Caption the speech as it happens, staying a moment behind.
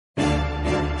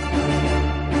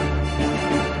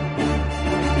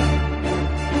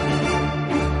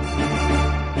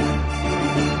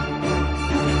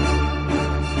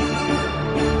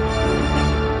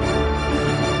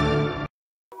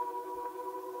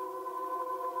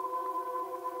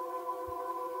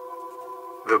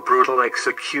The brutal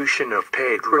execution of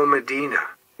Pedro Medina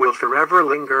will forever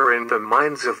linger in the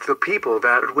minds of the people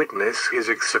that witness his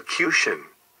execution.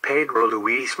 Pedro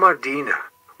Luis Medina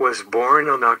was born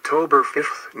on October 5,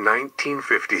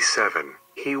 1957.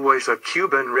 He was a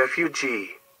Cuban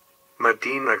refugee.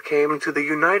 Medina came to the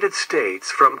United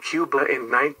States from Cuba in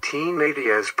 1980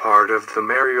 as part of the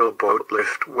Mariel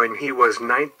boatlift when he was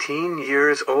 19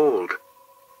 years old.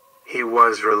 He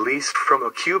was released from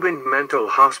a Cuban mental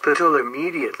hospital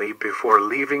immediately before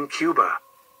leaving Cuba.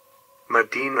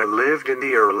 Medina lived in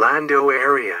the Orlando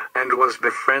area and was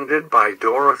befriended by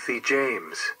Dorothy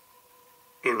James.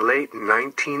 In late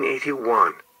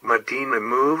 1981, Medina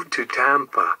moved to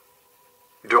Tampa.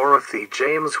 Dorothy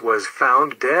James was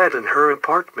found dead in her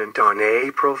apartment on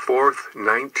April 4,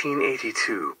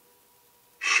 1982.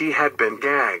 She had been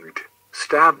gagged,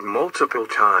 stabbed multiple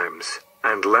times,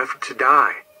 and left to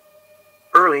die.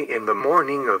 Early in the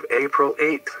morning of April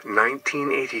 8,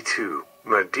 1982,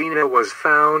 Medina was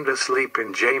found asleep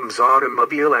in James'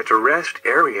 automobile at a rest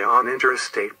area on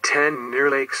Interstate 10 near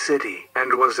Lake City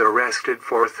and was arrested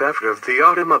for theft of the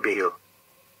automobile.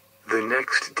 The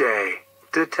next day,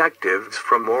 detectives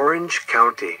from Orange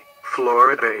County,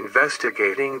 Florida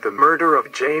investigating the murder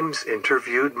of James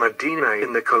interviewed Medina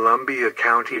in the Columbia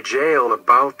County Jail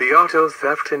about the auto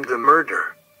theft and the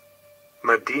murder.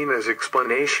 Medina's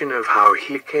explanation of how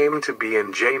he came to be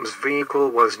in James' vehicle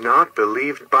was not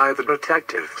believed by the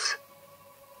detectives.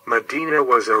 Medina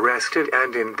was arrested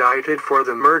and indicted for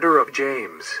the murder of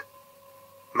James.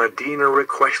 Medina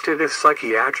requested a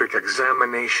psychiatric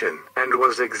examination and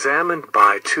was examined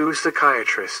by 2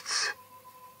 psychiatrists.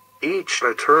 Each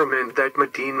determined that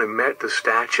Medina met the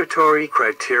statutory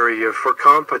criteria for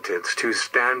competence to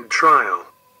stand trial.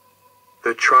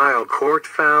 The trial court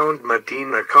found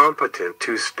Medina competent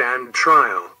to stand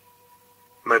trial.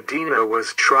 Medina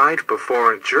was tried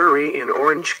before a jury in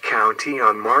Orange County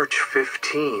on March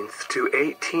 15 to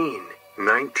 18,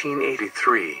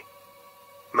 1983.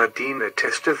 Medina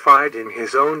testified in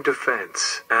his own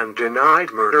defense and denied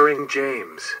murdering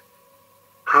James.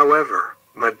 However,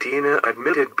 Medina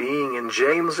admitted being in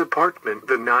James' apartment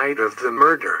the night of the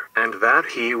murder and that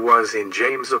he was in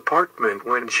James' apartment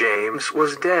when James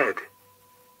was dead.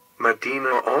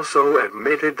 Medina also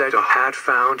admitted that a hat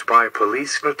found by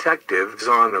police detectives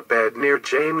on a bed near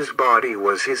James' body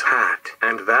was his hat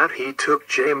and that he took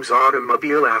James'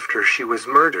 automobile after she was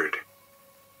murdered.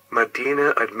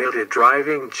 Medina admitted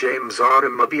driving James'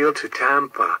 automobile to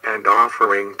Tampa and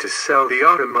offering to sell the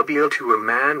automobile to a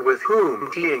man with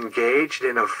whom he engaged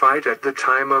in a fight at the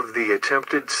time of the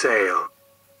attempted sale.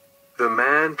 The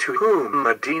man to whom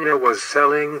Medina was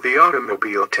selling the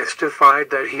automobile testified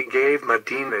that he gave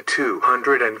Medina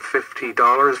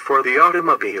 $250 for the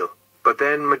automobile, but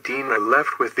then Medina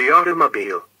left with the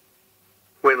automobile.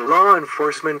 When law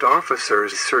enforcement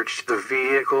officers searched the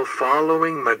vehicle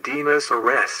following Medina's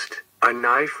arrest, a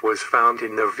knife was found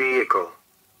in the vehicle.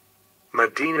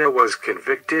 Medina was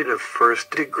convicted of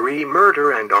first-degree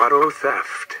murder and auto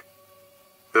theft.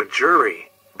 The jury,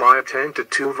 by a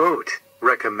 10-2 vote,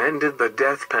 recommended the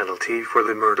death penalty for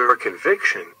the murder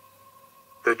conviction.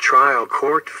 The trial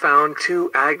court found 2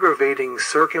 aggravating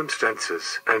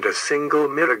circumstances and a single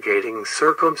mitigating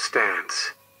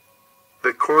circumstance.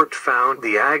 The court found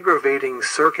the aggravating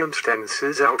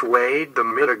circumstances outweighed the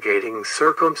mitigating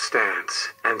circumstance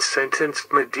and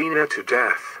sentenced Medina to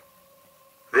death.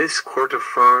 This court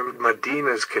affirmed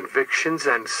Medina's convictions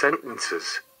and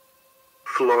sentences.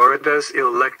 Florida's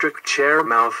electric chair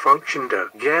malfunctioned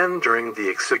again during the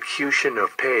execution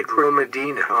of Pedro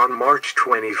Medina on March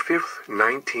 25,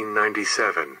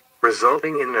 1997,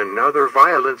 resulting in another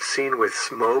violent scene with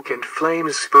smoke and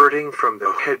flames spurting from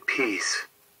the headpiece.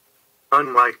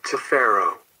 Unlike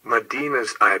Tefero,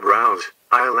 Medina's eyebrows,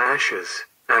 eyelashes,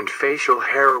 and facial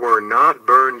hair were not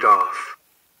burned off.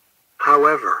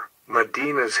 However,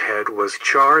 Medina's head was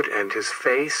charred and his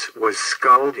face was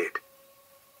scalded.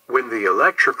 When the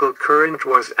electrical current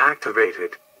was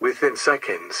activated, within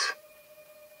seconds,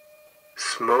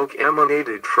 smoke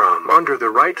emanated from under the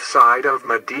right side of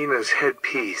Medina's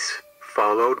headpiece,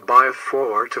 followed by a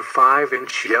 4 to 5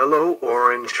 inch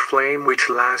yellow-orange flame which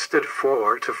lasted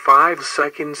 4 to 5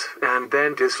 seconds and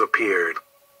then disappeared.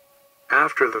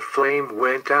 After the flame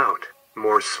went out,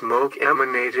 more smoke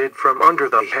emanated from under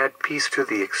the headpiece to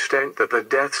the extent that the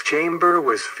death chamber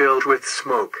was filled with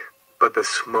smoke, but the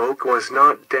smoke was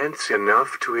not dense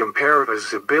enough to impair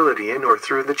visibility in or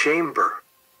through the chamber.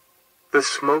 The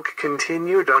smoke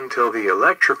continued until the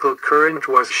electrical current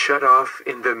was shut off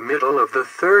in the middle of the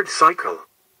 3rd cycle.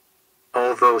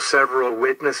 Although several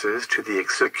witnesses to the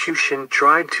execution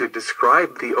tried to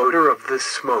describe the odor of the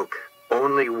smoke,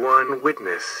 Only one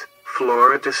witness,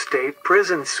 Florida State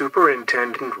Prison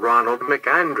Superintendent Ronald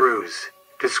McAndrews,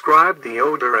 described the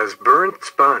odor as burnt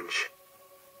sponge.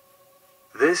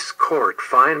 This court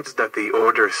finds that the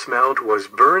odor smelled was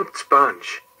burnt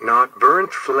sponge, not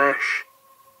burnt flesh.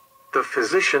 The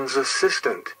physician's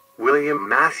assistant, William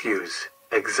Matthews,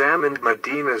 examined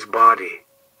Medina's body.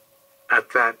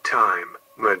 At that time,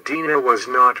 Medina was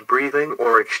not breathing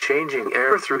or exchanging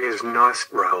air through his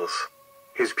nostrils.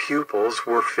 His pupils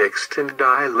were fixed and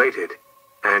dilated,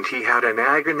 and he had an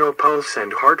agonal pulse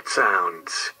and heart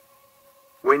sounds.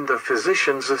 When the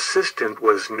physician's assistant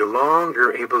was no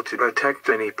longer able to detect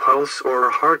any pulse or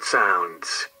heart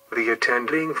sounds, the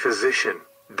attending physician,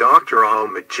 Dr.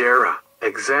 Almagera,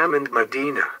 examined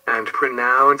Medina and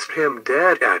pronounced him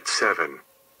dead at 7:10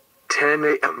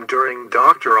 a.m. During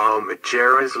Dr.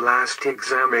 Almagera's last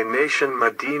examination,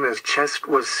 Medina's chest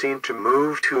was seen to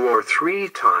move 2 or 3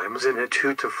 times in a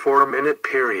 2 to 4 minute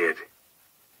period.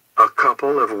 A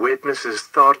couple of witnesses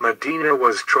thought Medina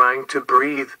was trying to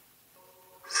breathe.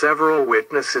 Several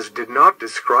witnesses did not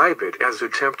describe it as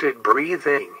attempted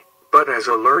breathing, but as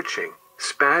a lurching,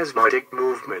 spasmodic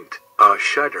movement, a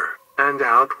shudder, and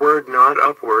outward not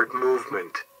upward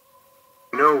movement.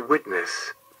 No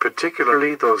witness,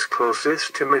 particularly those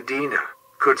closest to Medina,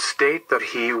 could state that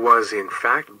he was in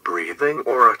fact breathing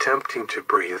or attempting to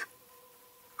breathe.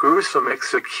 Gruesome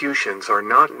executions are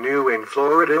not new in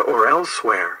Florida or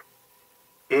elsewhere.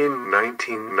 In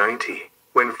 1990,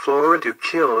 when Florida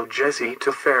killed Jesse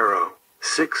Tafaro,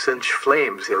 6-inch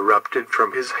flames erupted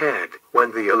from his head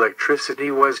when the electricity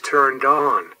was turned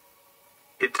on.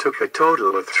 It took a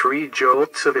total of 3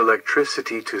 jolts of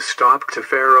electricity to stop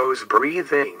Tafaro's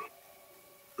breathing.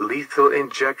 Lethal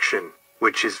injection,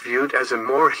 which is viewed as a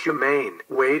more humane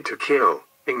way to kill.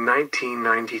 In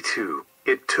 1992,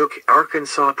 it took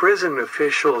Arkansas prison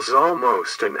officials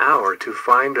almost an hour to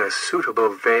find a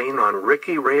suitable vein on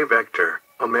Ricky Ray Vector,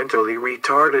 a mentally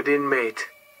retarded inmate,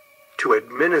 to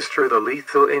administer the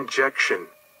lethal injection.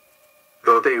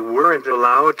 Though they weren't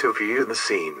allowed to view the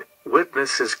scene,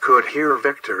 witnesses could hear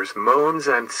Vector's moans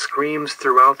and screams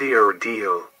throughout the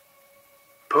ordeal.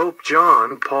 Pope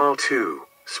John Paul II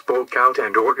spoke out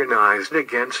and organized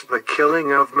against the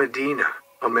killing of Medina,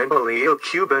 a mentally ill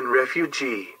Cuban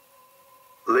refugee.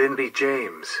 Dorothy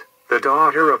James, the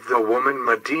daughter of the woman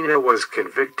Medina was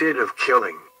convicted of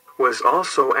killing, was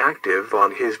also active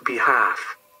on his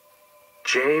behalf.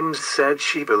 James said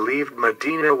she believed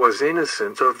Medina was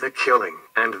innocent of the killing,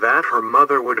 and that her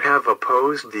mother would have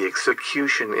opposed the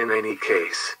execution in any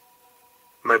case.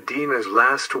 Medina's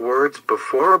last words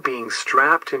before being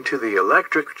strapped into the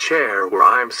electric chair were,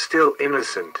 "I'm still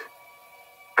innocent."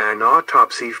 An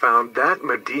autopsy found that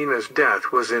Medina's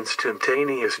death was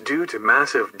instantaneous due to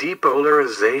massive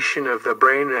depolarization of the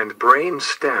brain and brain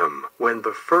stem when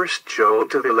the first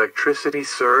jolt of electricity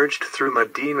surged through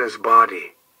Medina's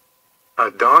body. A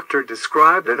doctor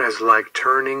described it as like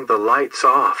turning the lights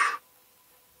off.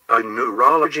 A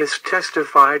neurologist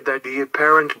testified that the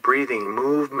apparent breathing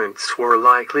movements were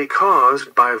likely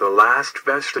caused by the last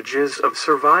vestiges of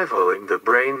survival in the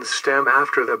brain stem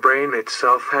after the brain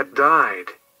itself had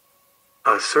died.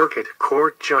 A circuit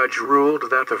court judge ruled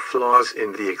that the flaws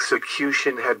in the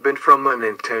execution had been from an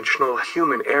intentional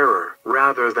human error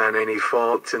rather than any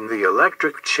faults in the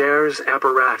electric chair's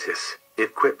apparatus,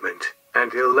 equipment,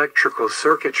 and electrical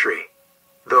circuitry,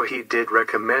 though he did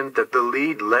recommend that the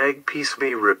lead leg piece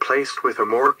be replaced with a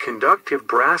more conductive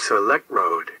brass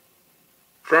electrode.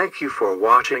 Thank you for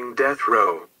watching Death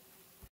Row.